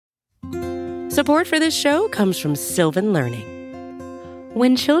Support for this show comes from Sylvan Learning.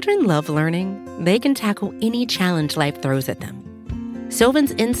 When children love learning, they can tackle any challenge life throws at them.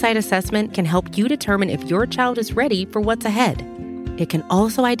 Sylvan's Insight Assessment can help you determine if your child is ready for what's ahead. It can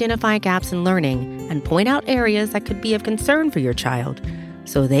also identify gaps in learning and point out areas that could be of concern for your child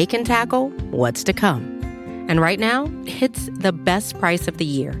so they can tackle what's to come. And right now, it's the best price of the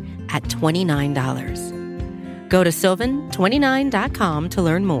year at $29. Go to sylvan29.com to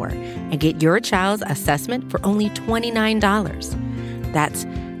learn more and get your child's assessment for only $29. That's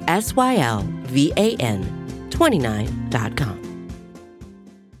SYLVAN 29.com.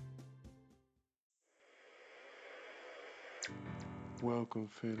 Welcome,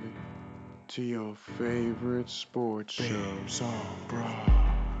 Philly, to your favorite sports show, Babes on Broad,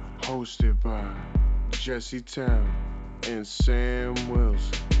 hosted by Jesse Town and Sam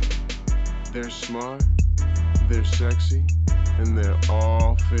Wilson. They're smart, they're sexy, and they're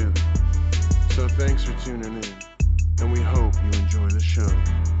all Philly. So thanks for tuning in, and we hope you enjoy the show.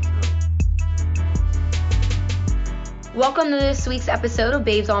 Welcome to this week's episode of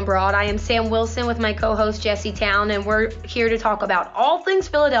Babes on Broad. I am Sam Wilson with my co-host Jesse Town, and we're here to talk about all things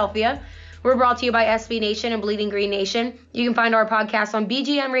Philadelphia. We're brought to you by SB Nation and Bleeding Green Nation. You can find our podcast on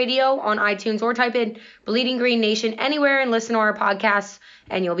BGM Radio, on iTunes, or type in Bleeding Green Nation anywhere and listen to our podcasts,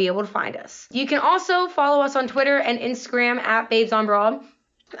 and you'll be able to find us. You can also follow us on Twitter and Instagram at Babes on Broad.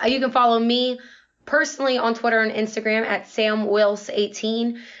 You can follow me personally on Twitter and Instagram at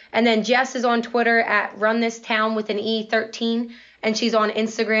SamWils18. And then Jess is on Twitter at RunThisTown with an E13. And she's on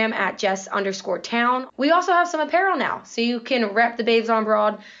Instagram at Jess_Town. We also have some apparel now, so you can rep the Babes on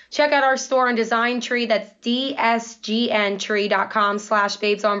Broad. Check out our store on Design Tree. That's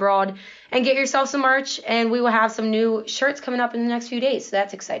dsgntree.com/babesonbroad. And get yourself some merch. And we will have some new shirts coming up in the next few days. So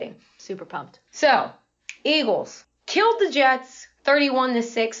that's exciting. Super pumped. So, Eagles killed the Jets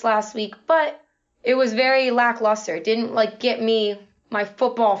 31-6 last week, but it was very lackluster. It didn't get me my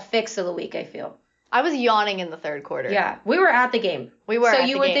football fix of the week, I feel. I was yawning in the third quarter. Yeah, we were at the game. We were. So at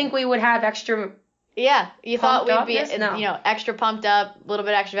you the would game. think we would have extra. Yeah, you thought we'd be, No. extra pumped up, a little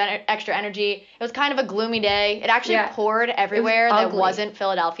bit extra energy. It was kind of a gloomy day. It actually poured everywhere that wasn't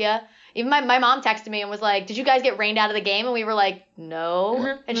Philadelphia. Even my mom texted me and was like, "Did you guys get rained out of the game?" And we were like,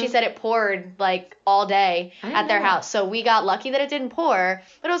 "No." And she said it poured all day at their house. So we got lucky that it didn't pour.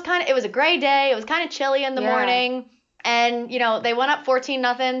 But it was a gray day. It was kind of chilly in the morning. And, they went up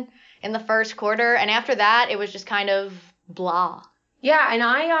 14-0 in the first quarter. And after that, it was just kind of blah. Yeah,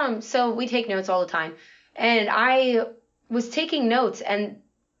 and so we take notes all the time. And I was taking notes. And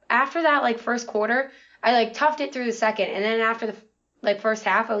after that, first quarter, I, toughed it through the second. And then after the, first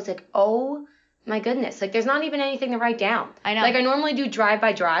half, I was like, oh, my goodness. There's not even anything to write down. I know. I normally do drive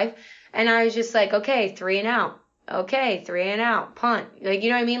by drive. And I was just okay, 3 and out. Okay, 3 and out. Punt. You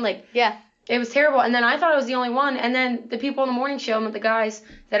know what I mean? Yeah. It was terrible. And then I thought I was the only one. And then the people on the morning show, the guys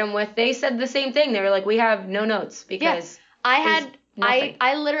that I'm with, they said the same thing. They were like, we have no notes because I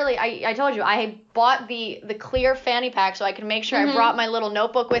literally told you, I bought the clear fanny pack so I could make sure I brought my little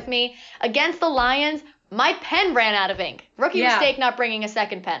notebook with me. Against the Lions, my pen ran out of ink. Rookie mistake not bringing a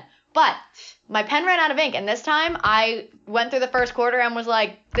second pen. But my pen ran out of ink. And this time I went through the first quarter and was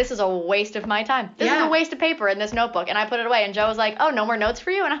like, this is a waste of my time. This is a waste of paper in this notebook. And I put it away. And Joe was like, oh, no more notes for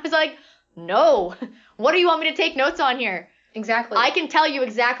you? And I was like, no. What do you want me to take notes on here? Exactly. I can tell you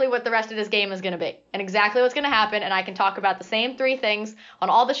exactly what the rest of this game is going to be and exactly what's going to happen, and I can talk about the same 3 things on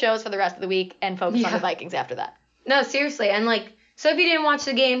all the shows for the rest of the week and focus on the Vikings after that. No, seriously. And, so if you didn't watch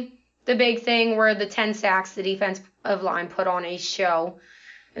the game, the big thing were the 10 sacks the defensive line put on a show.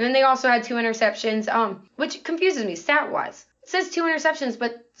 And then they also had 2 interceptions, which confuses me stat-wise. It says 2 interceptions,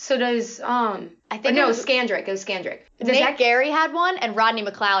 but so does, Scandrick. It was Scandrick. Nate Gary had one, and Rodney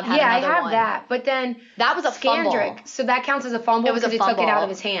McLeod had another one. Yeah, I have that. But then that was a fumble. Scandrick, so that counts as a fumble because he took it out of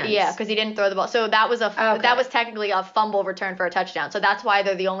his hands. Yeah, because he didn't throw the ball. So that was that was technically a fumble return for a touchdown. So that's why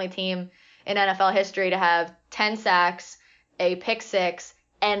they're the only team in NFL history to have 10 sacks, a pick six,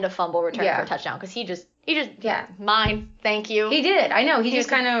 and a fumble return for a touchdown. Because he just mine, thank you. He did. I know. He just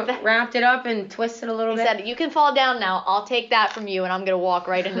kind of wrapped it up and twisted a little bit. He said, you can fall down now. I'll take that from you, and I'm going to walk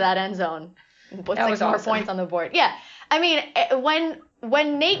right into that end zone. Put 6 more points on the board. Yeah. I mean, when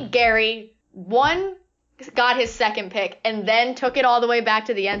Nate Gary, got his second pick and then took it all the way back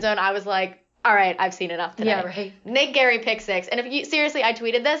to the end zone, I was like, all right, I've seen enough today. Yeah, right. Nate Gary pick 6. And seriously, I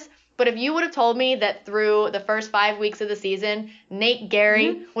tweeted this, but if you would have told me that through the first 5 weeks of the season, Nate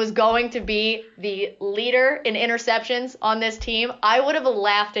Gary was going to be the leader in interceptions on this team, I would have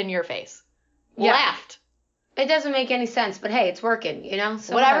laughed in your face. Yeah. Laughed. It doesn't make any sense, but hey, it's working,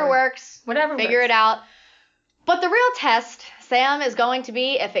 So whatever works. Whatever Figure it out. But the real test, Sam, is going to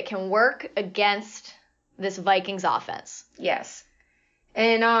be if it can work against this Vikings offense. Yes.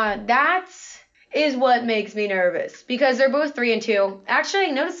 And that is what makes me nervous because they're both 3-2. Actually,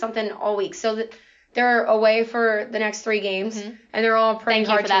 I noticed something all week. So that they're away for the next 3 games, and they're all pretty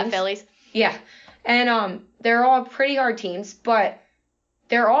hard teams. Thank you for that, Phillies. Yeah. And they're all pretty hard teams, but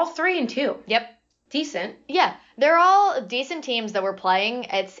they're all 3-2. Yep. Decent. Yeah. They're all decent teams that we're playing.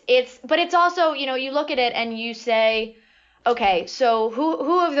 But it's also, you look at it and you say, okay, so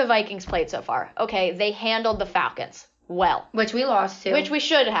who have the Vikings played so far? Okay, they handled the Falcons well. Which we lost to. Which we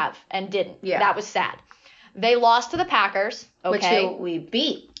should have and didn't. Yeah. That was sad. They lost to the Packers. Okay. Which we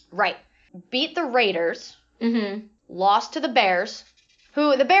beat. Right. Beat the Raiders. Mm-hmm. Lost to the Bears.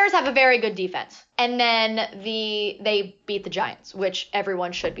 The Bears have a very good defense. And then they beat the Giants, which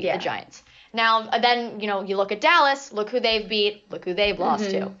everyone should beat the Giants. Now, then, you look at Dallas, look who they've beat, look who they've lost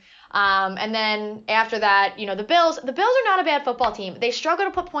to. And then after that, the Bills are not a bad football team. They struggle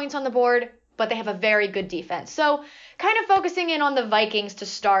to put points on the board, but they have a very good defense. So kind of focusing in on the Vikings to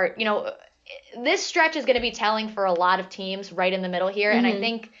start, this stretch is going to be telling for a lot of teams right in the middle here. And I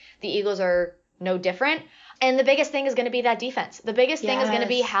think the Eagles are no different. And the biggest thing is going to be that defense. The biggest thing is going to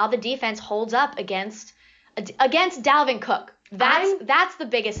be how the defense holds up against Dalvin Cook. That's the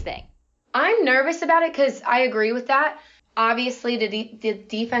biggest thing. I'm nervous about it because I agree with that. Obviously, the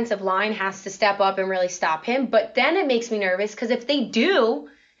defensive line has to step up and really stop him. But then it makes me nervous because if they do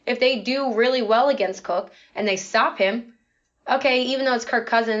really well against Cook and they stop him, okay, even though it's Kirk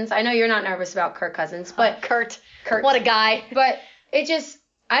Cousins, I know you're not nervous about Kirk Cousins, but Kurt, what a guy. But it just,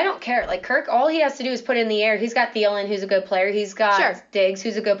 I don't care. Like Kirk, all he has to do is put it in the air. He's got Thielen, who's a good player. He's got Diggs,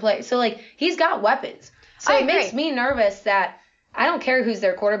 who's a good player. So he's got weapons. So it makes me nervous that I don't care who's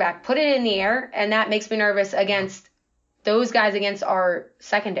their quarterback. Put it in the air, and that makes me nervous against those guys against our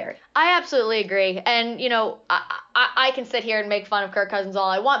secondary. I absolutely agree. And, I can sit here and make fun of Kirk Cousins all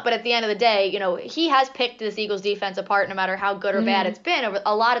I want, but at the end of the day, he has picked this Eagles defense apart no matter how good or bad it's been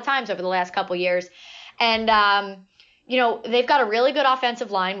a lot of times over the last couple years. And, they've got a really good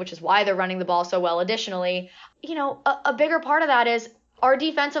offensive line, which is why they're running the ball so well. Additionally, a bigger part of that is our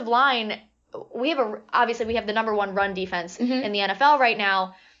defensive line. We have the number 1 run defense in the NFL right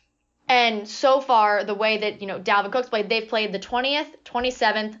now. And so far, the way that, Dalvin Cook's played, they've played the 20th,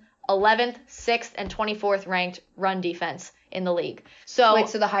 27th, 11th, 6th, and 24th ranked run defense in the league. So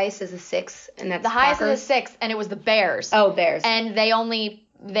so the highest is a 6, and that's the highest is a 6, and it was the Bears. Oh, Bears. And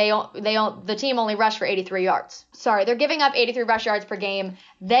the team only rushed for 83 yards. Sorry, they're giving up 83 rush yards per game.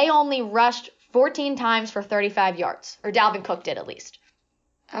 They only rushed 14 times for 35 yards, or Dalvin Cook did at least.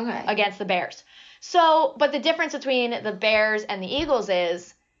 Okay. Against the Bears. So, but the difference between the Bears and the Eagles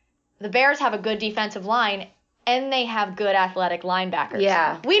is the Bears have a good defensive line and they have good athletic linebackers.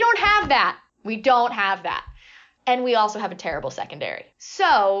 Yeah. We don't have that. And we also have a terrible secondary.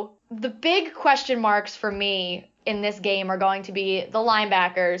 So, the big question marks for me in this game are going to be the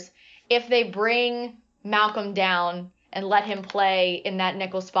linebackers. If they bring Malcolm down and let him play in that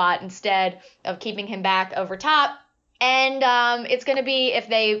nickel spot instead of keeping him back over top. And it's going to be if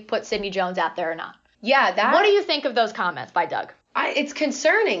they put Sidney Jones out there or not. Yeah, What do you think of those comments by Doug? It's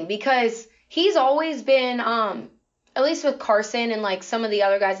concerning because he's always been, at least with Carson and some of the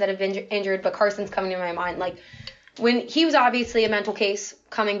other guys that have been injured, but Carson's coming to my mind. When he was obviously a mental case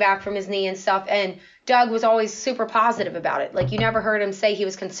coming back from his knee and stuff, and Doug was always super positive about it. You never heard him say he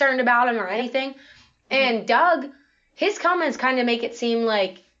was concerned about him or anything. And Doug, his comments kind of make it seem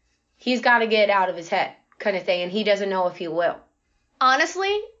like he's got to get out of his head. Kind of thing, and he doesn't know if he will.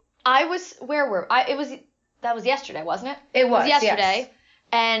 Honestly, that was yesterday, wasn't it? It was yesterday. Yes.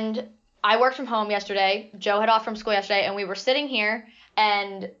 And I worked from home yesterday. Joe had off from school yesterday, and we were sitting here,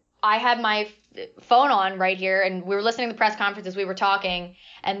 and I had my phone on right here, and we were listening to the press conference as we were talking,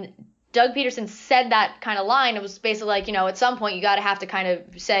 and Doug Peterson said that kind of line. It was basically at some point you got to have to kind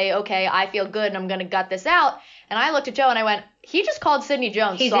of say, okay, I feel good, and I'm going to gut this out. And I looked at Joe, and I went, he just called Sidney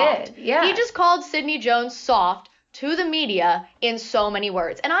Jones soft. He did, yeah. He just called Sidney Jones soft to the media in so many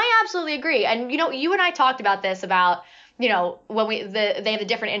words. And I absolutely agree. And, you and I talked about this about, when they have the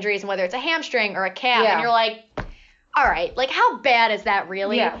different injuries and whether it's a hamstring or a calf. Yeah. And you're like, all right, how bad is that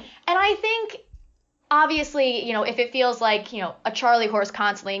really? Yeah. And I think, obviously, if it feels like, a Charlie horse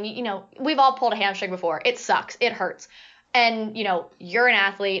constantly, and, we've all pulled a hamstring before. It sucks. It hurts. And, you're an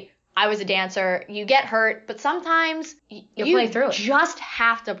athlete. I was a dancer. You get hurt, but sometimes you play through it. Just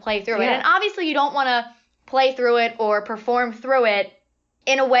have to play through it. Yeah. And obviously you don't want to play through it or perform through it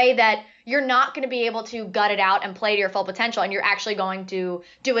in a way that you're not going to be able to gut it out and play to your full potential, and you're actually going to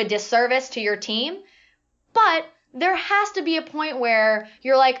do a disservice to your team. But there has to be a point where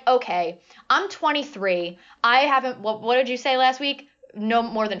you're like, okay, I'm 23. I haven't, what did you say last week? No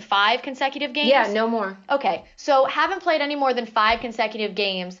more than 5 consecutive games? Yeah, no more. Okay, so haven't played any more than 5 consecutive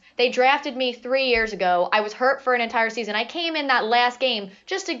games. They drafted me 3 years ago. I was hurt for an entire season. I came in that last game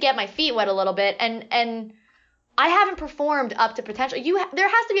just to get my feet wet a little bit, and I haven't performed up to potential. There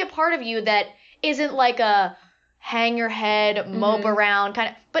has to be a part of you that isn't like a hang your head, mope around kind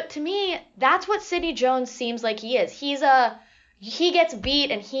of. But to me, that's what Sidney Jones seems like he is. He gets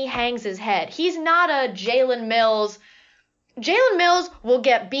beat and he hangs his head. He's not a Jalen Mills. Jalen Mills will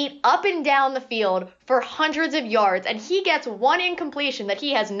get beat up and down the field for hundreds of yards, and he gets one incompletion that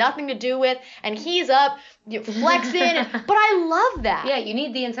he has nothing to do with, and he's up flexing. But I love that. Yeah, you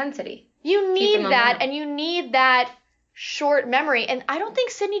need the intensity. You need that, and you need that short memory. And I don't think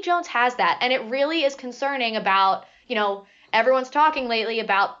Sidney Jones has that. And it really is concerning about, everyone's talking lately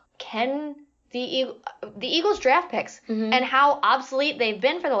about the Eagles draft picks and how obsolete they've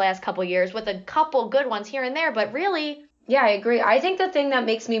been for the last couple years with a couple good ones here and there. But really... Yeah, I agree. I think the thing that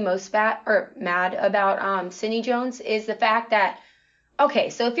makes me most mad about Sidney Jones is the fact that, okay,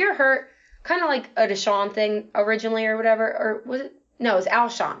 so if you're hurt, kind of like a Deshaun thing originally or whatever, or was it? No, it was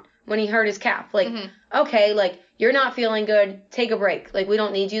Alshon when he hurt his calf. Like, okay, like, you're not feeling good, take a break. Like, we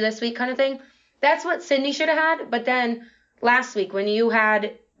don't need you this week kind of thing. That's what Sidney should have had. But then last week when you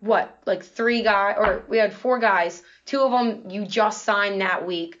had, like 3 guys, or we had 4 guys, 2 of them you just signed that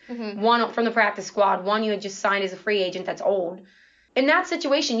week, 1 from the practice squad, 1 you had just signed as a free agent that's old. In that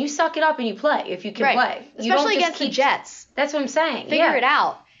situation, you suck it up and you play if you can play. Especially against the Jets. That's what I'm saying. Figure it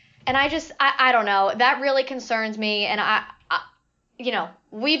out. And I don't know. That really concerns me. And I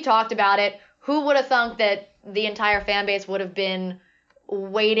we've talked about it. Who would have thunk that the entire fan base would have been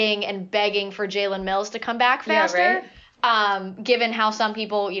waiting and begging for Jalen Mills to come back faster? Yeah, right? Given how some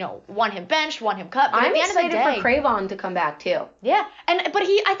people, want him benched, want him cut. But I'm at the end excited of the day, for Cravon to come back too. Yeah, but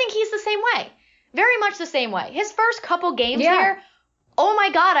I think he's the same way. Very much the same way. His first couple games here, oh my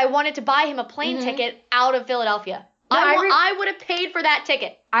God, I wanted to buy him a plane ticket out of Philadelphia. No, I would have paid for that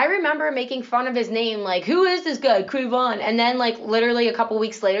ticket. I remember making fun of his name, like, who is this guy, Cravon? And then, like, literally a couple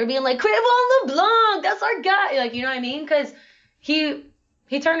weeks later being like, Cravon LeBlanc, that's our guy. Like, you know what I mean? Because he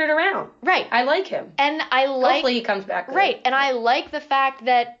turned it around. Right. I like him. And I like... Hopefully he comes back. Right. And I like the fact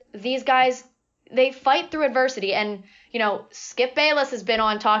that these guys, they fight through adversity. And, Skip Bayless has been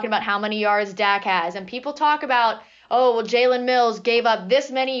on talking about how many yards Dak has. And people talk about, Jalen Mills gave up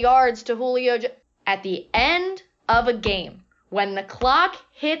this many yards to Julio. At the end of a game, when the clock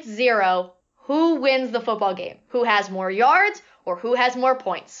hits 0, who wins the football game? Who has more yards or who has more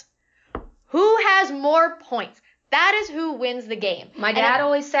points? Who has more points? That is who wins the game. My dad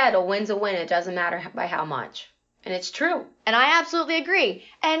always said, a win's a win. It doesn't matter by how much. And it's true. And I absolutely agree.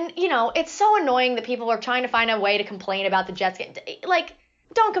 And, it's so annoying that people are trying to find a way to complain about the Jets game. Like,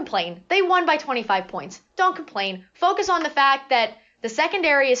 don't complain. They won by 25 points. Don't complain. Focus on the fact that the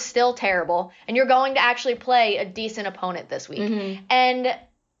secondary is still terrible, and you're going to actually play a decent opponent this week. And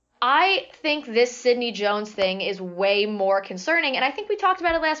I think this Sidney Jones thing is way more concerning, and I think we talked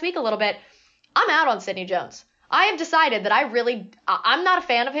about it last week a little bit. I'm out on Sidney Jones. I have decided that I'm not a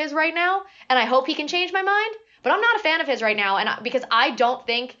fan of his right now, and I hope he can change my mind, but I'm not a fan of his right now, because I don't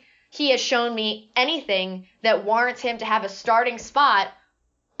think he has shown me anything that warrants him to have a starting spot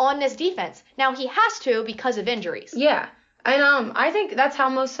on this defense. Now, he has to because of injuries. Yeah. And I think that's how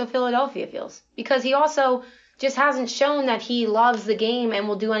most of Philadelphia feels, because he also just hasn't shown that he loves the game and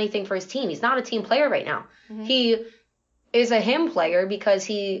will do anything for his team. He's not a team player right now. He is a him player because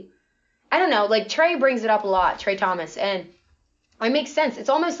I don't know, like Trey brings it up a lot, Trey Thomas, and it makes sense. It's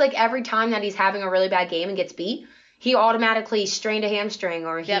almost like every time that he's having a really bad game and gets beat, he automatically strained a hamstring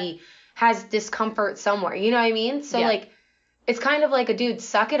or he has discomfort somewhere. You know what I mean? So, it's kind of like a dude,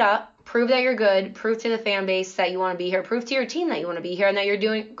 suck it up. Prove that you're good. Prove to the fan base that you want to be here. Prove to your team that you want to be here and that you're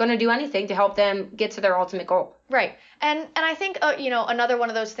going to do anything to help them get to their ultimate goal. Right. And I think, another one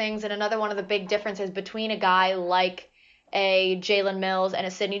of those things and another one of the big differences between a guy like a Jalen Mills and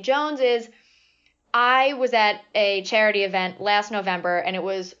a Sidney Jones is I was at a charity event last November, and it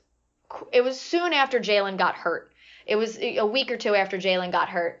was soon after Jalen got hurt. It was a week or 2 after Jalen got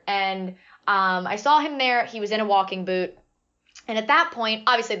hurt. And I saw him there. He was in a walking boot. And at that point,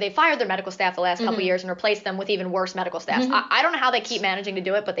 obviously, they fired their medical staff the last couple of years and replaced them with even worse medical staffs. I don't know how they keep managing to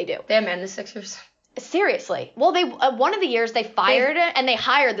do it, but they do. They have the Sixers. Seriously. Well, they one of the years they fired it and they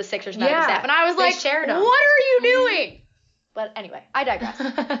hired the Sixers medical staff. And I was like, what are you doing? But anyway, I digress.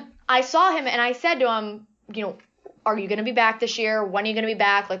 I saw him and I said to him, are you going to be back this year? When are you going to be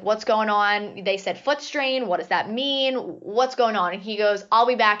back? Like, what's going on? They said foot strain. What does that mean? What's going on? And he goes, I'll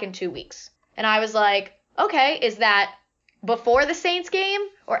be back in 2 weeks. And I was like, okay, is that before the Saints game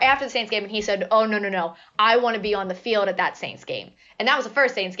or after the Saints game? And he said, oh, no. I want to be on the field at that Saints game. And that was the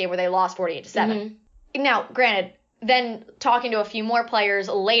first Saints game where they lost 48-7. Mm-hmm. Now, granted, then talking to a few more players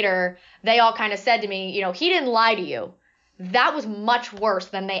later, they all kind of said to me, you know, he didn't lie to you. That was much worse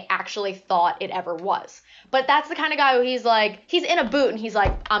than they actually thought it ever was. But that's the kind of guy who he's in a boot and he's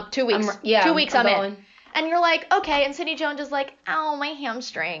like, 2 weeks. 2 weeks I'm in. And you're like, okay. And Sidney Jones is like, ow, my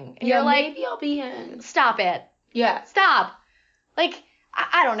hamstring. And you're like, maybe I'll be in. Stop it. Yeah. Stop. Like,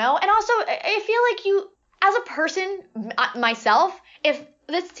 I don't know. And also, I feel like you, as a person, myself, if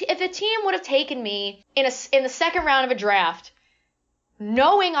a team would have taken me in the second round of a draft,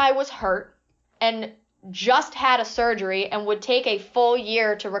 knowing I was hurt and just had a surgery and would take a full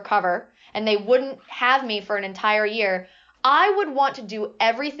year to recover, and they wouldn't have me for an entire year, I would want to do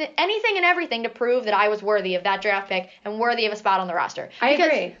anything and everything to prove that I was worthy of that draft pick and worthy of a spot on the roster. I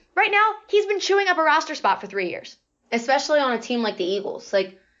agree. Right now, he's been chewing up a roster spot for 3 years. Especially on a team like the Eagles.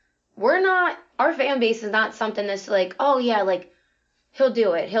 Like, our fan base is not something that's like, oh yeah, like, he'll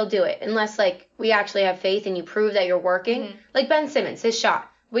do it. Unless, like, we actually have faith and you prove that you're working. Mm-hmm. Like Ben Simmons, his shot.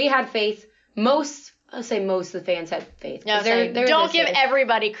 We had faith. I'll say most of the fans had faith. No, don't give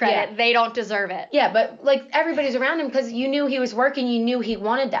everybody credit. Yeah. They don't deserve it. Yeah, but, like, everybody's around him because you knew he was working. You knew he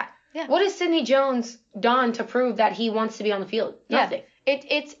wanted that. Yeah. What has Sidney Jones done to prove that he wants to be on the field? Nothing.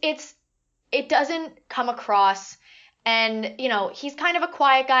 Yeah. It doesn't come across. And, you know, he's kind of a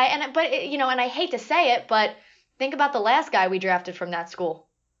quiet guy. And I hate to say it, but think about the last guy we drafted from that school.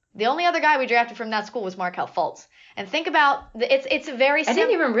 The only other guy we drafted from that school was Markelle Fultz. And think about, it's a very I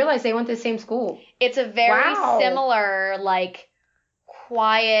didn't even realize they went to the same school. It's a very similar, like,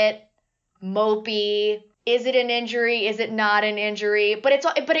 quiet, mopey, is it an injury, is it not an injury? But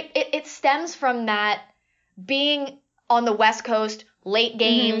it stems from that being on the West Coast, late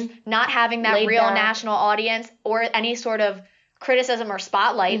games, not having that real national audience or any sort of criticism or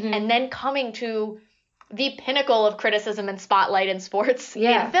spotlight, and then coming to the pinnacle of criticism and spotlight in sports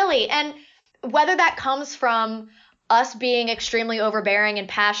in Philly. And whether that comes from us being extremely overbearing and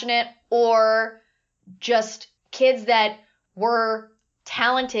passionate or just kids that were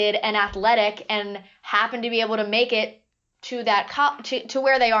talented and athletic and happened to be able to make it to that to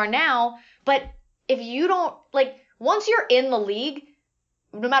where they are now. But if you don't, like, once you're in the league,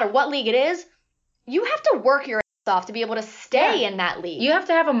 no matter what league it is, you have to work your ass off to be able to stay in that league. You have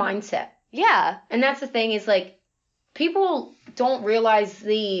to have a mindset. Yeah. And that's the thing is, like, people don't realize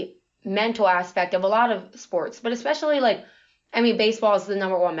the mental aspect of a lot of sports, but especially, like, I mean, baseball is the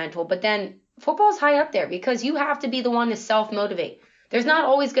number one mental, but then football's high up there because you have to be the one to self-motivate. There's not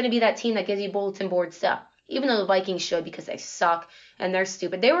always going to be that team that gives you bulletin board stuff, even though the Vikings should because they suck and they're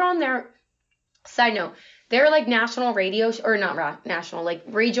stupid. They were on their, side note, they're like national radio, or not national, like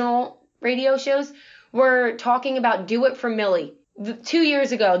regional radio shows were talking about Do It for Millie 2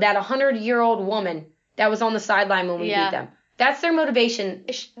 years ago, that 100-year-old woman that was on the sideline when we beat them. That's their motivation.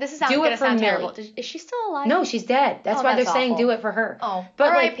 This is going to sound terrible. Is she still alive? No, she's dead. That's why they're saying do it for her. Oh, but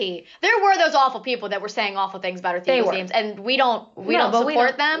R.I.P. Like, there were those awful people that were saying awful things about our Eagles games, and we don't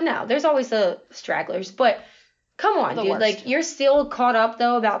support them. No, there's always the stragglers. But come on, dude. Worst. Like, you're still caught up,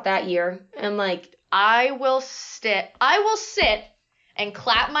 though, about that year. And, like, I will sit and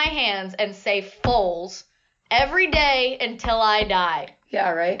clap my hands and say Foles every day until I die. Yeah,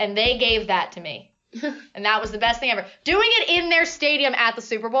 right. And they gave that to me. And that was the best thing ever. Doing it in their stadium at the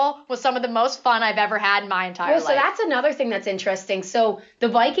Super Bowl was some of the most fun I've ever had in my entire life. So that's another thing that's interesting. So the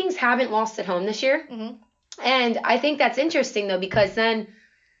Vikings haven't lost at home this year. Mm-hmm. And I think that's interesting, though, because then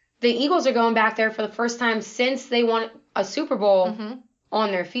the Eagles are going back there for the first time since they won a Super Bowl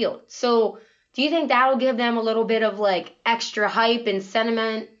on their field. So do you think that'll give them a little bit of, like, extra hype and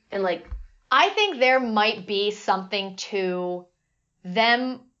sentiment and, like... I think there might be something to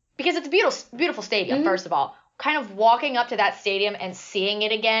them... Because it's a beautiful stadium, first of all. Kind of walking up to that stadium and seeing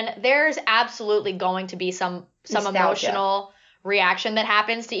it again, there's absolutely going to be some emotional reaction that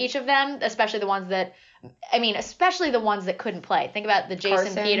happens to each of them, especially the ones that couldn't play. Think about the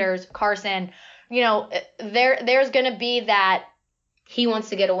Jason Peters, Carson. You know, there's going to be that. He wants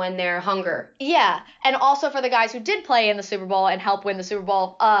to get a win there, hunger. Yeah. And also for the guys who did play in the Super Bowl and help win the Super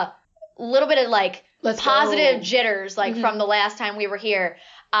Bowl, a little bit of, like, positive jitters, like, from the last time we were here.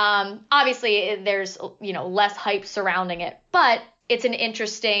 Obviously, there's, you know, less hype surrounding it, but it's an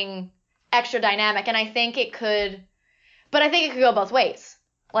interesting extra dynamic, and I think it could go both ways.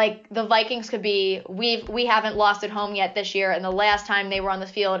 Like, the Vikings could be, we haven't lost at home yet this year, and the last time they were on the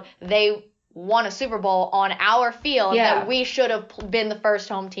field, they won a Super Bowl on our field that we should have been the first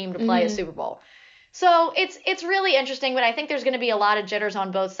home team to play a Super Bowl. So it's really interesting, but I think there's going to be a lot of jitters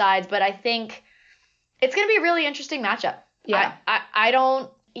on both sides, but I think It's going to be a really interesting matchup. Yeah. I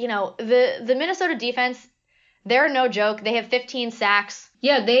don't, the Minnesota defense, they're no joke. They have 15 sacks.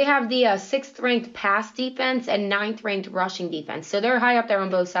 Yeah, they have the 6th-ranked pass defense and 9th-ranked rushing defense. So they're high up there on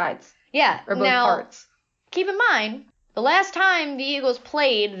both sides. Yeah. Or both parts. Keep in mind, the last time the Eagles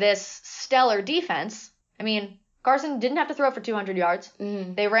played this stellar defense, Carson didn't have to throw for 200 yards.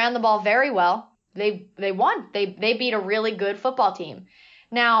 Mm-hmm. They ran the ball very well. They won. They beat a really good football team.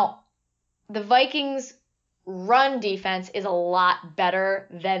 Now, the Vikings' run defense is a lot better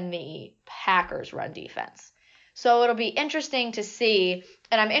than the Packers' run defense. So it'll be interesting to see,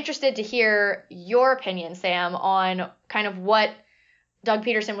 and I'm interested to hear your opinion, Sam, on kind of what Doug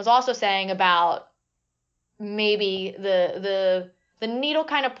Peterson was also saying about maybe the needle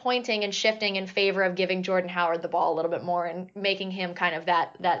kind of pointing and shifting in favor of giving Jordan Howard the ball a little bit more and making him kind of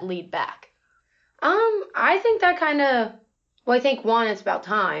that lead back. I think that kind of, I think one, it's about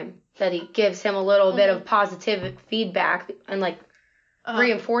time that he gives him a little bit of positive feedback and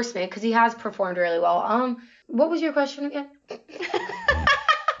reinforcement, because he has performed really well. What was your question again?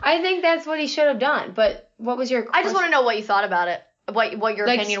 I think that's what he should have done, but what was your question? I just want to know what you thought about it. What your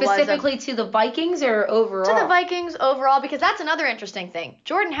opinion was. Specifically to the Vikings or overall? To the Vikings overall, because that's another interesting thing.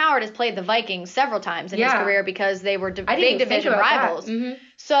 Jordan Howard has played the Vikings several times in his career because they were big division rivals. Mm-hmm.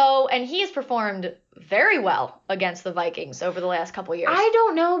 So, and he has performed very well against the Vikings over the last couple of years. I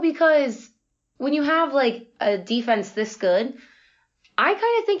don't know, because when you have a defense this good, I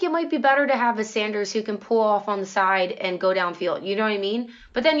kind of think it might be better to have a Sanders who can pull off on the side and go downfield. You know what I mean?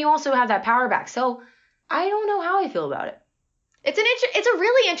 But then you also have that power back. So I don't know how I feel about it. It's a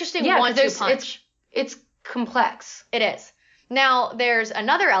really interesting 1-2 punch. It's complex. It is. Now, there's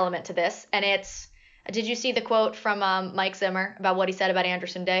another element to this, and it's, did you see the quote from Mike Zimmer about what he said about Andrew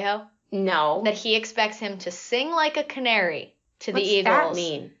Sendejo? No. That he expects him to sing like a canary to the Eagles. What's that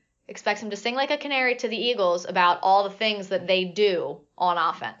mean? Expects him to sing like a canary to the Eagles about all the things that they do on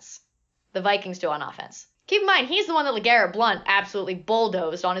offense. The Vikings do on offense. Keep in mind, he's the one that LeGarrette Blount absolutely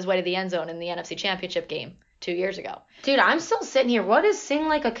bulldozed on his way to the end zone in the NFC Championship game 2 years ago. Dude, I'm still sitting here. What does sing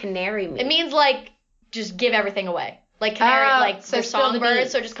like a canary mean? It means just give everything away. Like canary, so they're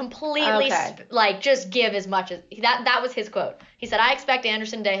songbirds, so just completely, just give as much as, that was his quote. He said, I expect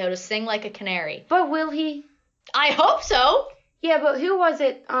Anderson Sendejo to sing like a canary. But will he? I hope so. Yeah, but who was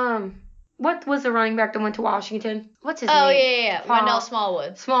it? What was the running back that went to Washington? What's his name? Oh, yeah. Wendell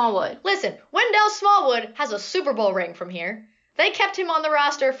Smallwood. Listen, Wendell Smallwood has a Super Bowl ring from here. They kept him on the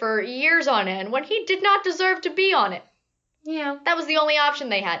roster for years on end when he did not deserve to be on it. Yeah. That was the only option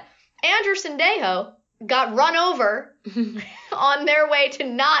they had. Andrew Sendejo got run over on their way to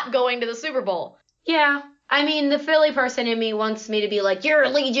not going to the Super Bowl. Yeah. The Philly person in me wants me to be like, your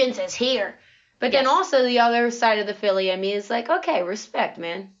allegiance is here. But then also the other side of the Philly in me is like, okay, respect,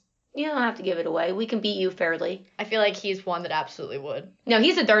 man. You don't have to give it away. We can beat you fairly. I feel like he's one that absolutely would. No,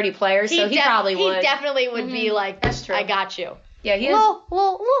 he's a dirty player, so he probably would. He definitely would be like, that's true. I got you. Yeah, he is.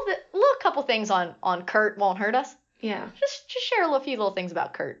 Little couple things on Kurt won't hurt us. Yeah. Just share a few little things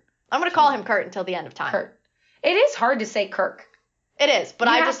about Kurt. I'm going to call him Kurt until the end of time. Kurt. It is hard to say Kirk. It is, but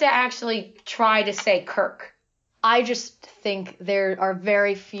I have to actually try to say Kirk. I just think there are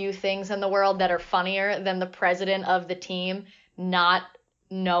very few things in the world that are funnier than the president of the team not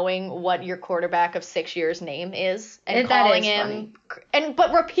knowing what your quarterback of 6 years' name is and calling him funny.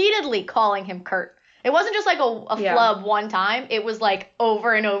 But repeatedly calling him Kurt. It wasn't just like a flub one time. It was like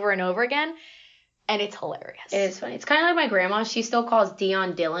over and over and over again. And it's hilarious. It is funny. It's kind of like my grandma. She still calls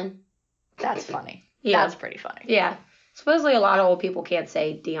Dion Dylan. That's funny. Yeah. That's pretty funny. Yeah. Supposedly a lot of old people can't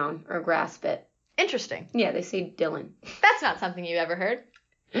say Dion or grasp it. Interesting. Yeah, they say Dylan. That's not something you've ever heard.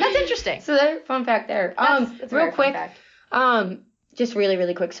 That's interesting. So there, fun fact there. That's real quick. Just really,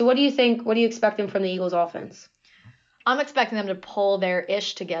 really quick. So what do you think? What are you expecting from the Eagles offense? I'm expecting them to pull their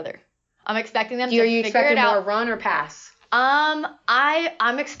ish together. I'm expecting them to figure it out. Are you expecting more run or pass?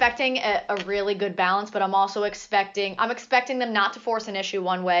 I'm expecting a really good balance, but I'm expecting them not to force an issue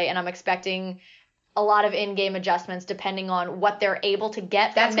one way, and I'm expecting a lot of in-game adjustments depending on what they're able to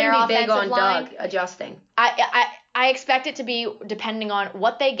get from their offensive line. That's going to be big on Doug adjusting. I expect it to be depending on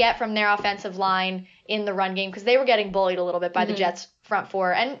what they get from their offensive line in the run game, because they were getting bullied a little bit by the Jets front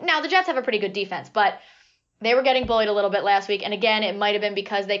four. And now the Jets have a pretty good defense, but they were getting bullied a little bit last week. And again, it might have been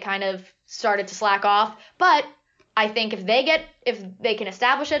because they kind of started to slack off. But I think if they can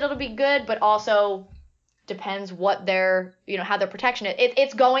establish it, it'll be good, but also depends what their, how their protection is.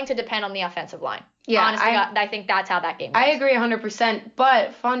 It's going to depend on the offensive line. Yeah, honestly, I think that's how that game goes. I agree 100%.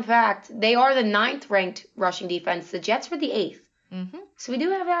 But fun fact, they are the 9th ranked rushing defense. The Jets were the 8th. Mm-hmm. So we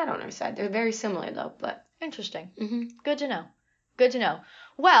do have that on our side. They're very similar though. But interesting. Mm-hmm. Good to know.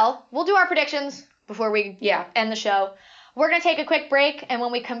 Well, we'll do our predictions before we end the show. We're going to take a quick break, and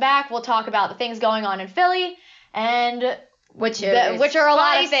when we come back, we'll talk about the things going on in Philly, and which are a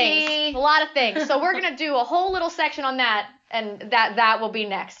lot of things. A lot of things. So we're going to do a whole little section on that, and that will be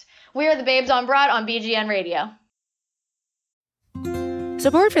next. We are the Babes on Broad on BGN Radio.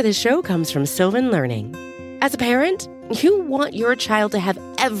 Support for this show comes from Sylvan Learning. As a parent, you want your child to have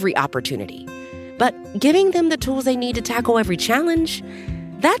every opportunity, but giving them the tools they need to tackle every challenge,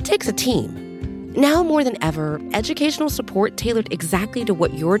 that takes a team. Now more than ever, educational support tailored exactly to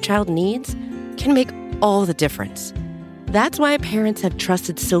what your child needs can make all the difference. That's why parents have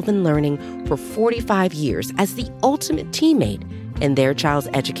trusted Sylvan Learning for 45 years as the ultimate teammate in their child's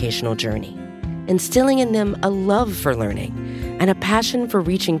educational journey, instilling in them a love for learning and a passion for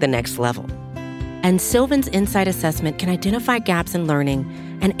reaching the next level. And Sylvan's Insight Assessment can identify gaps in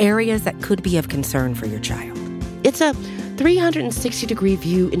learning and areas that could be of concern for your child. It's a 360-degree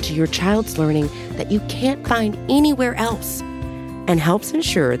view into your child's learning that you can't find anywhere else, and helps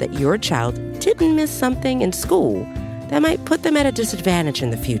ensure that your child didn't miss something in school that might put them at a disadvantage in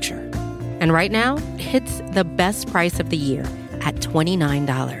the future. And right now, it's the best price of the year at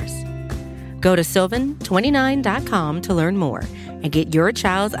 $29. Go to sylvan29.com to learn more and get your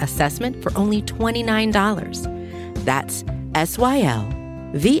child's assessment for only $29. That's SYLVAN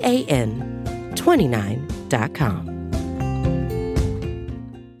 29.com.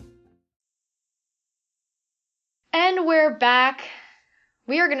 And we're back.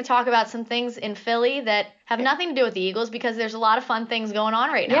 We are going to talk about some things in Philly that have nothing to do with the Eagles because there's a lot of fun things going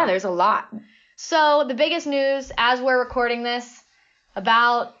on right now. Yeah, there's a lot. So the biggest news as we're recording this,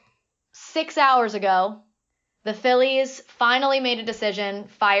 about 6 hours ago, the Phillies finally made a decision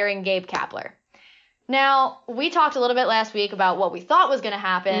firing Gabe Kapler. Now, we talked a little bit last week about what we thought was going to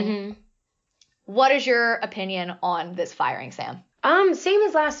happen. Mm-hmm. What is your opinion on this firing, Sam? Same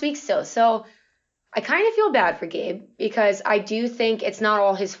as last week still. So I kind of feel bad for Gabe because I do think it's not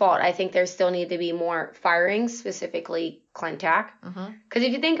all his fault. I think there still need to be more firings, specifically Klentak. Because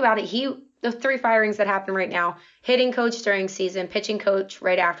if you think about it, the 3 firings that happen right now, hitting coach during season, pitching coach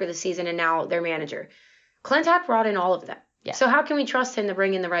right after the season, and now their manager. Klentak brought in all of them. Yeah. So how can we trust him to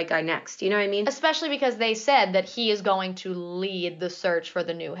bring in the right guy next? You know what I mean? Especially because they said that he is going to lead the search for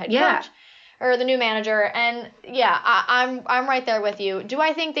the new head coach. Or the new manager. And yeah, I'm right there with you. Do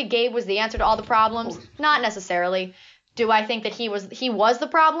I think that Gabe was the answer to all the problems? Not necessarily. Do I think that he was the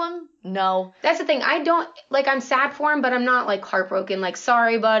problem? No. That's the thing. I'm sad for him, but I'm not heartbroken.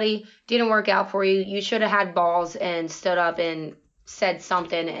 Sorry, buddy, didn't work out for you. You should have had balls and stood up and said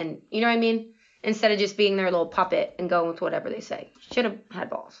something, and you know what I mean? Instead of just being their little puppet and going with whatever they say. Should have had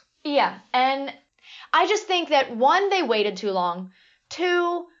balls. Yeah, and I just think that 1, they waited too long.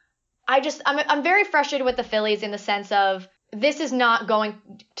 2, I'm very frustrated with the Phillies in the sense of this is not going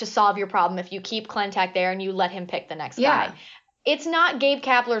to solve your problem if you keep Klentak there and you let him pick the next guy. It's not Gabe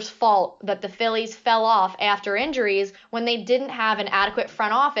Kapler's fault that the Phillies fell off after injuries when they didn't have an adequate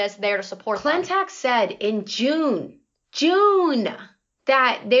front office there to support them. Klentak said in June,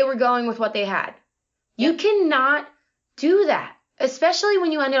 that they were going with what they had. You cannot do that, especially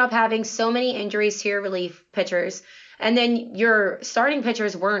when you ended up having so many injuries to your relief pitchers, and then your starting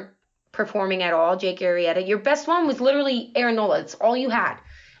pitchers weren't performing at all. Jake Arrieta, your best one was literally Aaron Nola. It's all you had.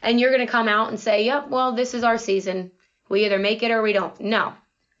 And you're going to come out and say, yep, well, this is our season. We either make it or we don't. No.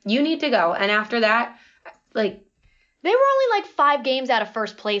 You need to go. And after that, they were only 5 games out of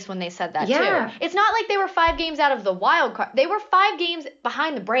first place when they said that, too. It's not like they were 5 games out of the wild card. They were 5 games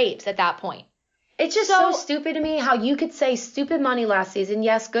behind the Braves at that point. It's just so stupid to me how you could say stupid money last season.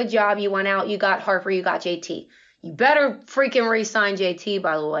 Yes, good job. You went out. You got Harper. You got JT. You better freaking re-sign JT,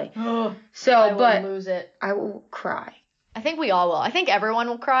 by the way. I will lose it. I will cry. I think we all will. I think everyone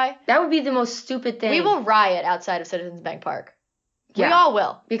will cry. That would be the most stupid thing. We will riot outside of Citizens Bank Park. Yeah, we all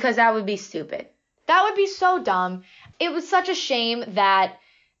will. Because that would be stupid. That would be so dumb. It was such a shame that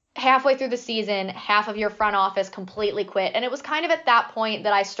halfway through the season, half of your front office completely quit. And it was kind of at that point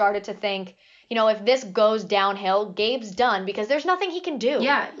that I started to think, if this goes downhill, Gabe's done because there's nothing he can do.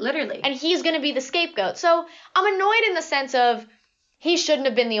 Yeah, literally. And he's going to be the scapegoat. So I'm annoyed in the sense of he shouldn't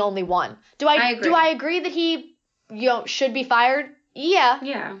have been the only one. I agree. Do I agree that he, should be fired? Yeah.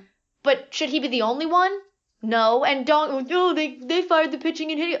 Yeah. But should he be the only one? No. And they fired the pitching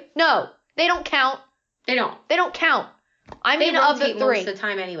and hitting. No, they don't count. They don't. They don't count. I mean, of the 3. Most of the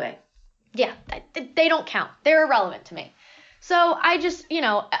time anyway. Yeah, they don't count. They're irrelevant to me. So I just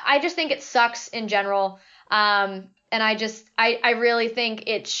think it sucks in general. And I really think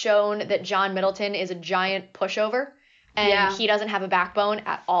it's shown that John Middleton is a giant pushover. And he doesn't have a backbone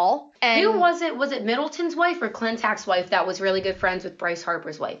at all. And who was it? Was it Middleton's wife or Clintack's wife that was really good friends with Bryce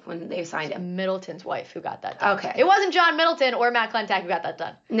Harper's wife when they signed him? Middleton's wife who got that done. Okay. It wasn't John Middleton or Matt Clintack who got that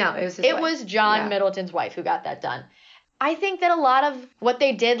done. No, it was his wife. It was John Middleton's wife who got that done. I think that a lot of what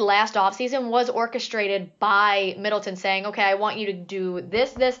they did last offseason was orchestrated by Middleton saying, okay, I want you to do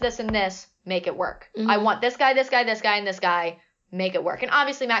this, this, this, and this. Make it work. Mm-hmm. I want this guy, this guy, this guy, and this guy. Make it work. And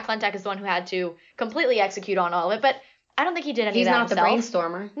obviously Matt Clintack is the one who had to completely execute on all of it, but I don't think he did any of that himself. He's not the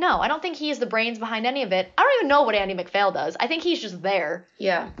brainstormer. No, I don't think he is the brains behind any of it. I don't even know what Andy MacPhail does. I think he's just there.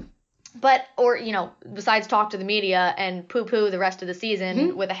 Yeah. But, or, besides talk to the media and poo-poo the rest of the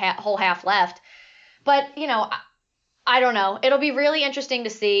season with a whole half left. But, I don't know. It'll be really interesting to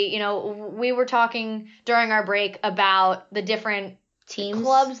see. We were talking during our break about the different teams,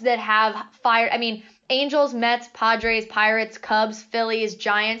 clubs that have fired. I mean, Angels, Mets, Padres, Pirates, Cubs, Phillies,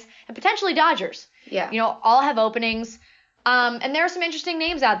 Giants, and potentially Dodgers. Yeah. All have openings. And there are some interesting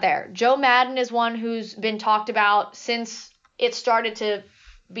names out there. Joe Maddon is one who's been talked about since it started to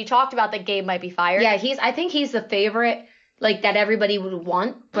be talked about that Gabe might be fired. Yeah, I think he's the favorite, that everybody would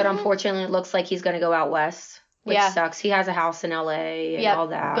want, but unfortunately it looks like he's going to go out west. Which sucks. He has a house in LA and all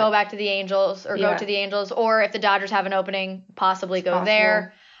that. Go back to the Angels go to the Angels. Or if the Dodgers have an opening, possibly go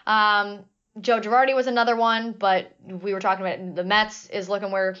there. Joe Girardi was another one, but we were talking about the Mets is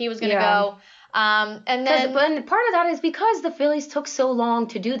looking where he was going to go. And then but part of that is because the Phillies took so long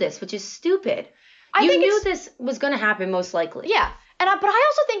to do this, which is stupid. You knew this was going to happen most likely. Yeah. But I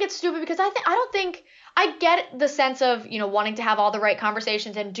also think it's stupid because I get the sense of, wanting to have all the right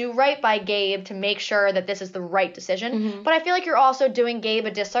conversations and do right by Gabe to make sure that this is the right decision. Mm-hmm. But I feel like you're also doing Gabe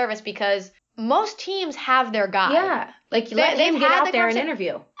a disservice because most teams have their guy. Yeah. Let him get out there and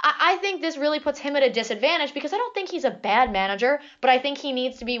interview. I think this really puts him at a disadvantage because I don't think he's a bad manager, but I think he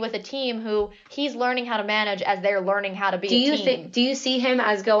needs to be with a team who he's learning how to manage as they're learning how to be a team. Do you see him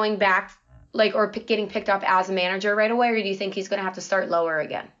as going back or getting picked up as a manager right away, or do you think he's going to have to start lower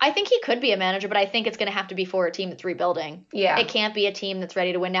again? I think he could be a manager, but I think it's going to have to be for a team that's rebuilding. Yeah. It can't be a team that's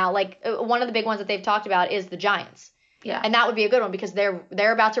ready to win now. One of the big ones that they've talked about is the Giants. Yeah. And that would be a good one because they're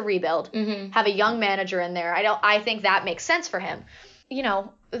about to rebuild, have a young manager in there. I think that makes sense for him.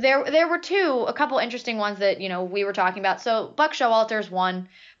 There were a couple interesting ones that, we were talking about. So Buck Showalter's one,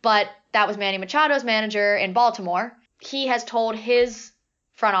 but that was Manny Machado's manager in Baltimore. He has told his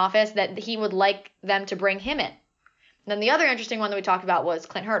front office that he would like them to bring him in. And then the other interesting one that we talked about was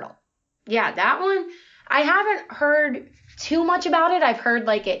Clint Hurdle. Yeah, that one, I haven't heard too much about it. I've heard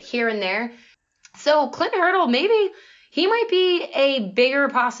it here and there. So Clint Hurdle, maybe he might be a bigger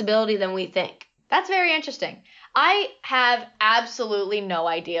possibility than we think. That's very interesting. I have absolutely no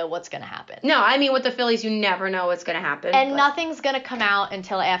idea what's going to happen. No, I mean, with the Phillies, you never know what's going to happen. And nothing's going to come out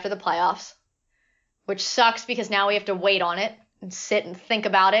until after the playoffs, which sucks because now we have to wait on it and sit and think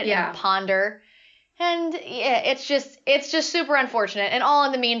about it and ponder. And it's just super unfortunate. And all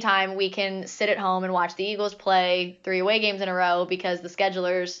in the meantime, we can sit at home and watch the Eagles play 3 away games in a row because the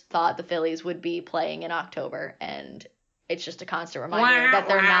schedulers thought the Phillies would be playing in October. And it's just a constant reminder that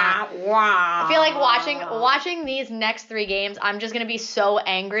they're not. I feel like watching these next 3 games, I'm just going to be so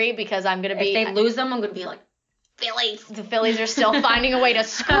angry because I'm going to be. If they lose them, I'm going to be like, Phillies. The Phillies are still finding a way to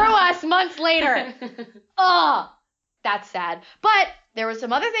screw us months later. Oh, that's sad. But there were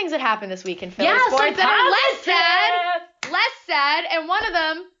some other things that happened this week in Philly sports that are less sad. And one of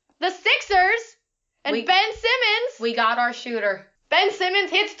them, the Sixers and Ben Simmons. We got our shooter. Ben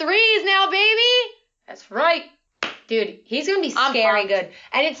Simmons hits threes now, baby. That's right. Dude, he's going to be scary good.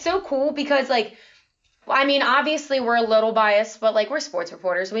 And it's so cool because, obviously we're a little biased, but, we're sports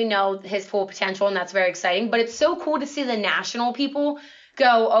reporters. We know his full potential, and that's very exciting. But it's so cool to see the national people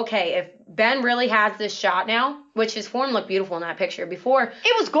go, okay, if Ben really has this shot now, which his form looked beautiful in that picture before.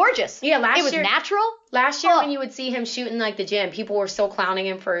 It was gorgeous. Yeah, it was natural. Last year when you would see him shooting the gym, people were still clowning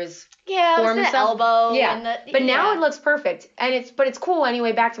him for his form and stuff. Elbow. Yeah, but now it looks perfect. And it's cool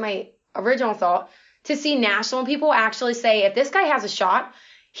anyway, back to my original thought, to see national people actually say, if this guy has a shot,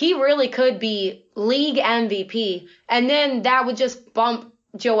 he really could be league MVP. And then that would just bump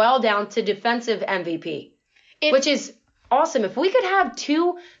Joel down to defensive MVP, which is awesome. If we could have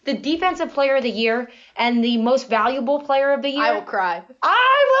the defensive player of the year and the most valuable player of the year. I will cry.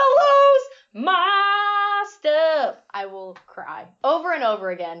 I will lose my stuff. I will cry over and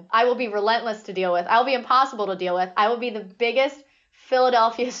over again. I will be relentless to deal with. I will be impossible to deal with. I will be the biggest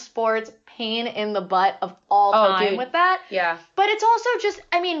Philadelphia sports pain in the butt of all time with that. Yeah. But it's also just,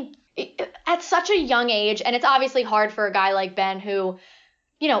 at such a young age, and it's obviously hard for a guy like Ben who,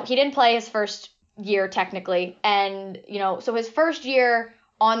 he didn't play his first year technically, and so his first year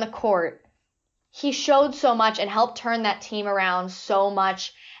on the court, he showed so much and helped turn that team around so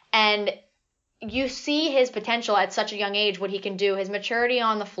much. And you see his potential at such a young age, what he can do, his maturity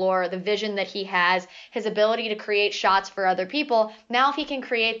on the floor, the vision that he has, his ability to create shots for other people. Now if he can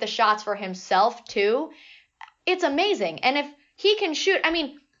create the shots for himself too, it's amazing. And if he can shoot, I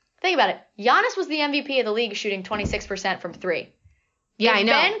mean, think about it. Giannis was the MVP of the league shooting 26% from three. Yeah, if I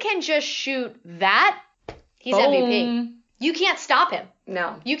know. Ben can just shoot that, he's Boom. MVP. You can't stop him.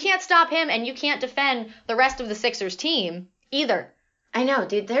 No. You can't stop him, and you can't defend the rest of the Sixers team either. I know,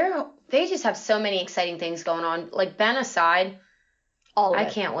 dude. They just have so many exciting things going on. Like, Ben aside, All of I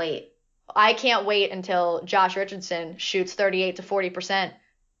it. can't wait. I can't wait until Josh Richardson shoots 38 to 40%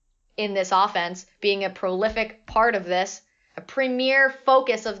 in this offense, being a prolific part of this, a premier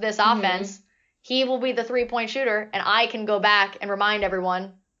focus of this offense. He will be the three-point shooter, and I can go back and remind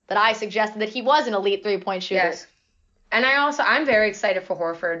everyone that I suggested that he was an elite three-point shooter. Yes. And I'm very excited for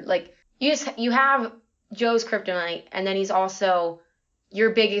Horford. Like, you have Joe's kryptonite, and then he's also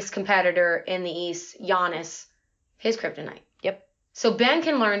your biggest competitor in the East, Giannis, his kryptonite. Yep. So Ben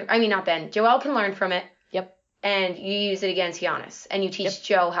can learn, not Ben, Joel can learn from it. Yep. And you use it against Giannis. And you teach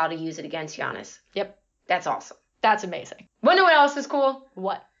Joe how to use it against Giannis. Yep. That's awesome. That's amazing. Wanna know what else is cool?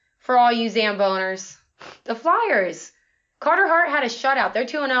 What? For all you Zamboners. The Flyers. Carter Hart had a shutout. They're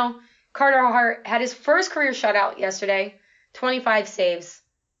 2-0. Carter Hart had his first career shutout yesterday. 25 saves.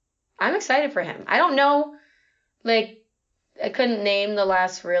 I'm excited for him. I don't know. Like, I couldn't name the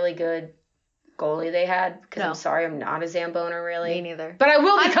last really good goalie they had. Because I'm sorry, I'm not a Zamboner, really. Me neither. But I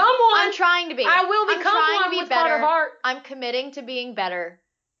will become one. I'm trying to be. I will become one to be with better. Carter Hart. I'm committing to being better.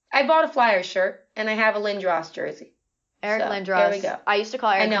 I bought a Flyers shirt, and I have a Lindros jersey. Eric So, Lindros. there we go. I used to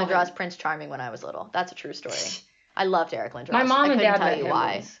call Eric know Lindros him. Prince Charming when I was little. That's a true story. I loved Eric Lindros. My mom and I couldn't dad tell met you him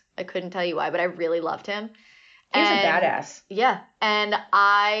why. once. I couldn't tell you why, but I really loved him. He was a And- badass. Yeah, and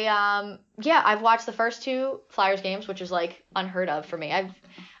I've watched the first two Flyers games, which is like unheard of for me.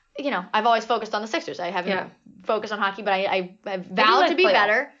 I've always focused on the Sixers. I haven't focused on hockey, but I've vowed to be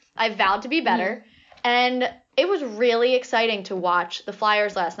better. I've vowed to be better, and it was really exciting to watch the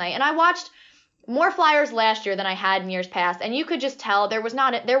Flyers last night. And I watched more Flyers last year than I had in years past, and you could just tell there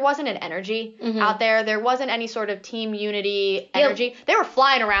wasn't an energy out there. There wasn't any sort of team unity energy. They were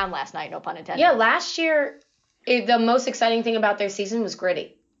flying around last night, no pun intended. Yeah, last year, the most exciting thing about their season was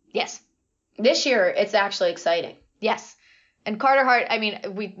gritty. Yes. This year, it's actually exciting. Yes. And Carter Hart,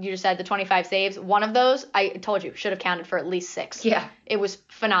 you just said the 25 saves. One of those, I told you, should have counted for at least 6. Yeah. It was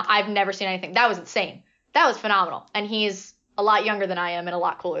phenomenal. I've never seen anything. That was insane. That was phenomenal. And he's a lot younger than I am and a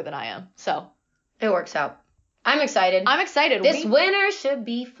lot cooler than I am. So it works out. I'm excited. I'm excited. This winter should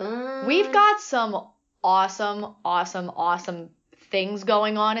be fun. We've got some awesome things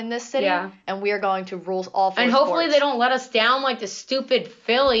going on in this city. Yeah. And we are going to rule all 4 And hopefully sports. they don't let us down like the stupid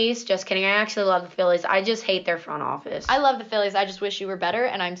Phillies. Just kidding. I actually love the Phillies. I just hate their front office. I love the Phillies. I just wish you were better,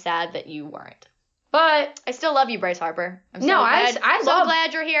 and I'm sad that you weren't. But I still love you, Bryce Harper. I'm so No, glad. I so love-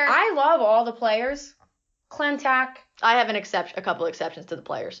 glad you're here. I love all the players. Clintack. I have a couple exceptions to the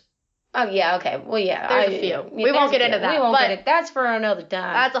players. Oh, yeah, okay. Well, yeah. There's a few. We won't get into that, We won't but- get it. That's for another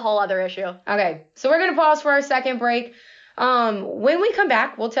time. That's a whole other issue. Okay, so we're going to pause for our second break. When we come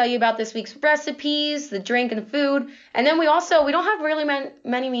back, we'll tell you about this week's recipes, the drink, and the food. And then we don't have really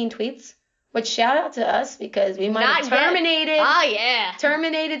many mean tweets, which shout out to us because we might have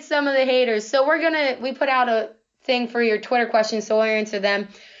terminated some of the haters. So we put out a thing for your Twitter questions, so we'll answer them.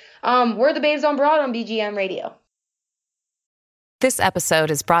 We're the Babes on Broad on BGM Radio. This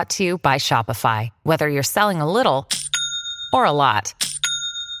episode is brought to you by Shopify. Whether you're selling a little or a lot,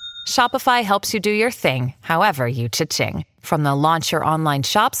 Shopify helps you do your thing, however you cha-ching. From the launch your online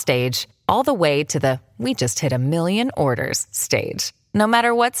shop stage, all the way to the we just hit 1 million orders stage. No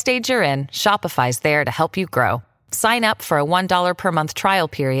matter what stage you're in, Shopify's there to help you grow. Sign up for a $1 per month trial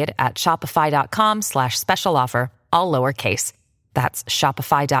period at shopify.com/special offer, all lowercase. That's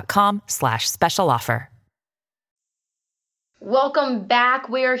shopify.com/special offer. Welcome back.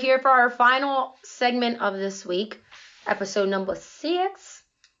 We are here for our final segment of this week, episode number 6.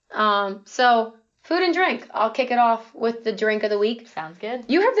 So food and drink. I'll kick it off with the drink of the week. Sounds good.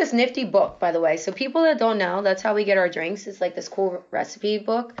 You have this nifty book, by the way. So people that don't know, that's how we get our drinks. It's like this cool recipe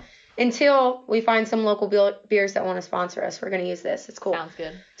book. Until we find some local beers that want to sponsor us, we're going to use this. It's cool. Sounds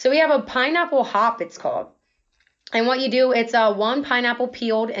good. So we have a pineapple hop, it's called. And what you do, it's 1 pineapple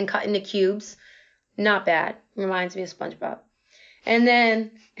peeled and cut into cubes. Not bad. Reminds me of SpongeBob. And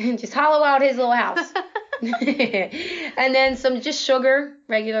then just hollow out his little house. And then some just sugar,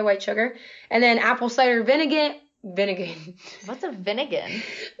 regular white sugar. And then apple cider vinegar. What's a Vinnigan?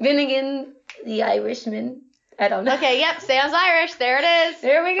 Vinnigan, the Irishman. I don't know. Okay, yep, Sam's Irish. There it is.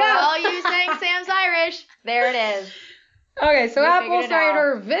 There we go. For all you saying Sam's Irish, there it is. Okay, so You apple figured it out.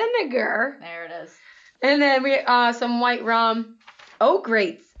 cider vinegar. There it is. And then we some white rum,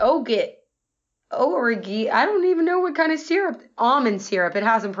 orgeat, I don't even know what kind of syrup. Almond syrup. It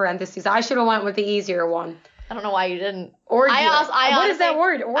has in parentheses. I should have went with the easier one. I don't know why you didn't. Orgeat. I What is that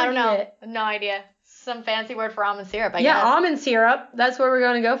word? I don't know. Orgeat. No idea. Some fancy word for almond syrup, I Yeah, guess. almond syrup. That's what we're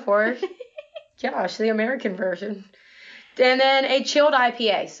going to go for. Gosh, the American version. And then a chilled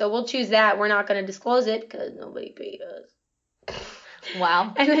IPA. So we'll choose that. We're not going to disclose it because nobody paid us.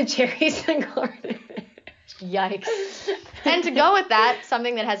 Wow. And then cherries and garnish. Yikes. And to go with that,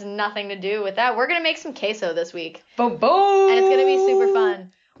 something that has nothing to do with that, we're going to make some queso this week. Boom, boom. And it's going to be super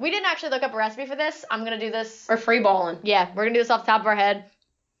fun. We didn't actually look up a recipe for this. I'm going to do this. Or free balling. Yeah, we're going to do this off the top of our head.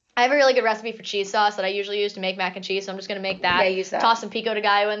 I have a really good recipe for cheese sauce that I usually use to make mac and cheese, so I'm just going to make that. Yeah, use that. Toss some pico de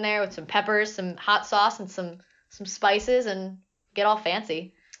gallo in there with some peppers, some hot sauce, and some spices, and get all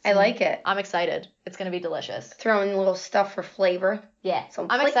fancy. I like it. I'm excited. It's going to be delicious. Throw in a little stuff for flavor. Yeah, Some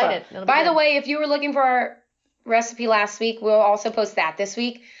I'm flavor. excited. It'll be By the good. way, if you were looking for our recipe last week, we'll also post that this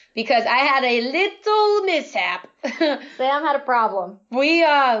week because I had a little mishap. Sam had a problem.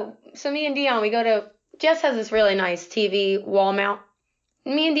 So me and Dion, Jess has this really nice TV wall mount.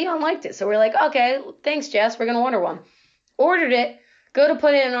 Me and Dion liked it, so we're like, okay, thanks, Jess. We're gonna order one. Ordered it. Go to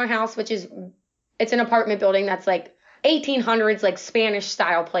put it in our house, it's an apartment building that's like 1800s, like Spanish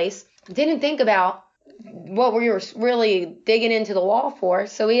style place. Didn't think about what we were really digging into the wall for.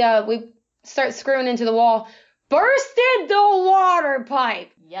 So we start screwing into the wall. Bursted the water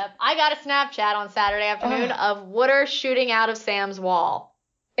pipe. Yep. I got a Snapchat on Saturday afternoon of water shooting out of Sam's wall.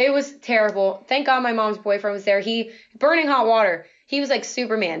 It was terrible. Thank God my mom's boyfriend was there. Burning hot water. He was like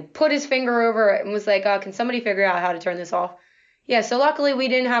Superman. Put his finger over it and was like, can somebody figure out how to turn this off? Yeah, so luckily we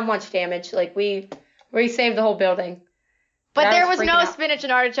didn't have much damage. Like we saved the whole building. But I there was freaking no out. spinach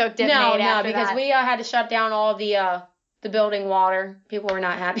and artichoke dip made after because that. we had to shut down all the building water. People were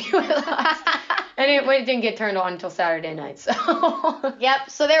not happy with us. And it didn't get turned on until Saturday night. So Yep,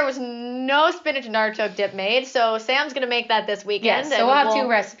 so there was no spinach and artichoke dip made. So Sam's going to make that this weekend. yes, so we'll have 2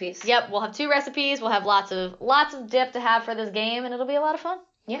 recipes. Yep, we'll have 2 recipes. We'll have lots of dip to have for this game, and it'll be a lot of fun.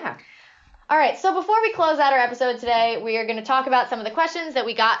 Yeah. All right, so before we close out our episode today, we are going to talk about some of the questions that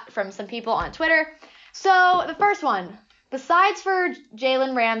we got from some people on Twitter. So the first one, besides for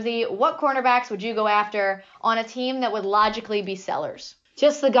Jalen Ramsey, what cornerbacks would you go after on a team that would logically be sellers?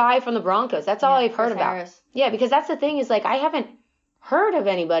 Just the guy from the Broncos. That's all I've heard Chris about. Harris. Yeah, because that's the thing is like I haven't heard of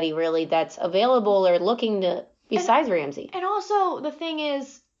anybody really that's available or looking to besides Ramsey. And also the thing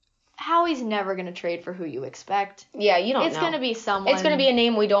is, Howie's never going to trade for who you expect. Yeah, you don't know. It's going to be someone. It's going to be a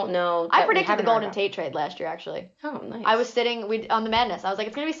name we don't know. I predicted the Golden Tate trade last year, actually. Oh, nice. I was sitting on the Madness. I was like,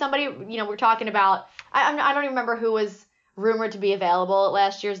 it's going to be somebody, we're talking about, I don't even remember who was rumored to be available at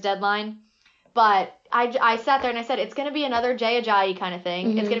last year's deadline. But I sat there and I said, it's going to be another Jay Ajayi kind of thing.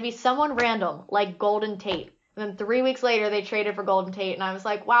 Mm-hmm. It's going to be someone random, like Golden Tate. And then 3 weeks later, they traded for Golden Tate. And I was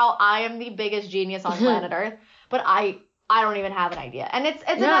like, wow, I am the biggest genius on planet Earth. But I don't even have an idea. And it's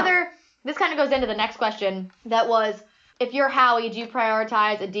another, this kind of goes into the next question that was, if you're Howie, do you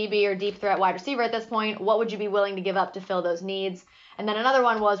prioritize a DB or deep threat wide receiver at this point? What would you be willing to give up to fill those needs? And then another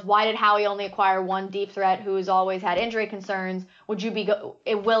one was, why did Howie only acquire one deep threat who's always had injury concerns? Would you be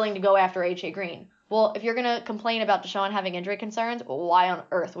willing to go after A.J. Green? Well, if you're going to complain about Deshaun having injury concerns, why on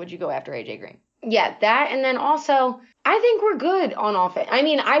earth would you go after A.J. Green? Yeah, that, and then also, I think we're good on offense. I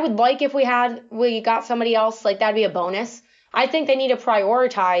mean, I would like if we got somebody else, like that'd be a bonus. I think they need to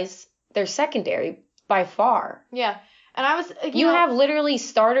prioritize their secondary by far. Yeah, and I was, you have literally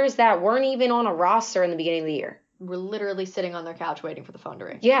starters that weren't even on a roster in the beginning of the year. We're literally sitting on their couch waiting for the phone to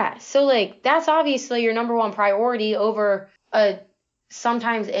ring. Yeah, so like that's obviously your number one priority over a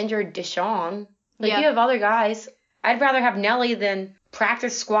sometimes injured Deshaun. Like you have other guys. I'd rather have Nelly than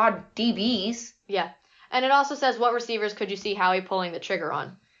practice squad DBs. Yeah, and it also says, what receivers could you see Howie pulling the trigger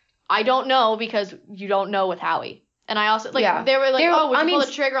on? I don't know because you don't know with Howie. And I also, they were like, would you pull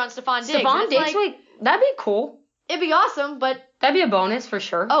the trigger on Stephon Diggs? Stephon Diggs, that'd be cool. It'd be awesome, but that'd be a bonus for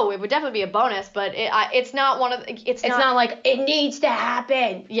sure. Oh, it would definitely be a bonus, but it's not one of the, it's not like it needs to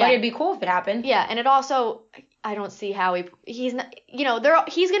happen. Yeah, but it'd be cool if it happened. Yeah, and it also, I don't see how he's not,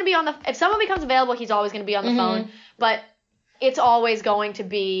 he's gonna be on the, if someone becomes available, he's always gonna be on the phone, but it's always going to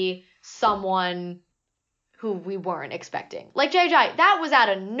be someone who we weren't expecting. Like JJ, that was out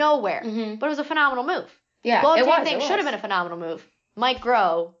of nowhere, but it was a phenomenal move. Yeah, Golden Tate thing should have been a phenomenal move. Mike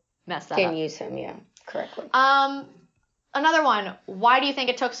Groh messed that up. Didn't use him, correctly. Another one. Why do you think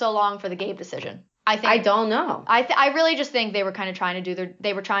it took so long for the Gabe decision? I don't know. I really just think they were kind of trying to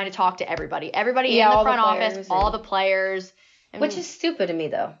they were trying to talk to everybody. Everybody in the front office, all the players. Which is stupid to me,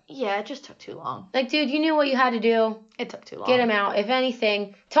 though. Yeah, it just took too long. Like, dude, you knew what you had to do. It took too long. Get him out. If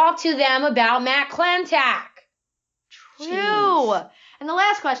anything, talk to them about Matt Klentak. True. Jeez. And the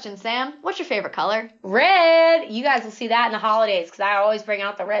last question, Sam. What's your favorite color? Red. You guys will see that in the holidays because I always bring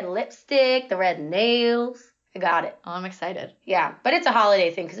out the red lipstick, the red nails. I got it. Oh, I'm excited. Yeah, but it's a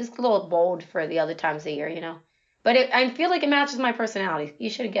holiday thing because it's a little bold for the other times of the year, you know. But I feel like it matches my personality. You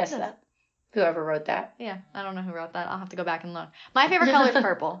should have guessed that. Whoever wrote that. Yeah, I don't know who wrote that. I'll have to go back and look. My favorite color is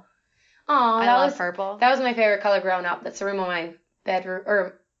purple. Oh, I love purple. That was my favorite color growing up. That's the room of my bedroom,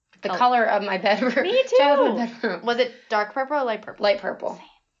 or the color of my bedroom. Me too. Childhood bedroom. Was it dark purple or light purple? Light purple. Same.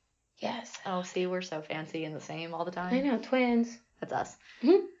 Yes. Oh, see, we're so fancy and the same all the time. I know, twins. That's us.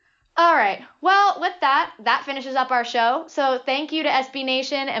 Mm-hmm. All right. Well, with that finishes up our show. So thank you to SB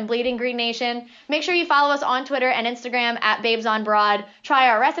Nation and Bleeding Green Nation. Make sure you follow us on Twitter and Instagram at BabesOnBroad. Try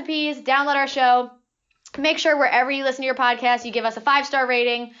our recipes, download our show. Make sure wherever you listen to your podcast, you give us a 5-star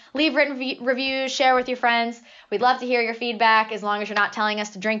rating, leave written reviews, share with your friends. We'd love to hear your feedback as long as you're not telling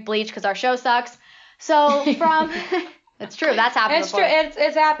us to drink bleach because our show sucks. So from... It's true. That's happened before. It's true.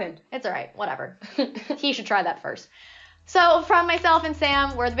 It's happened. It's all right. Whatever. He should try that first. So from myself and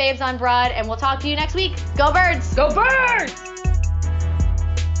Sam, we're the Babes on Broad, and we'll talk to you next week. Go Birds! Go Birds!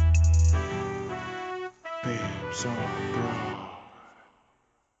 Babes on Broad.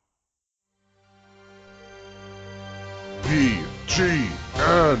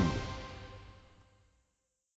 BGN.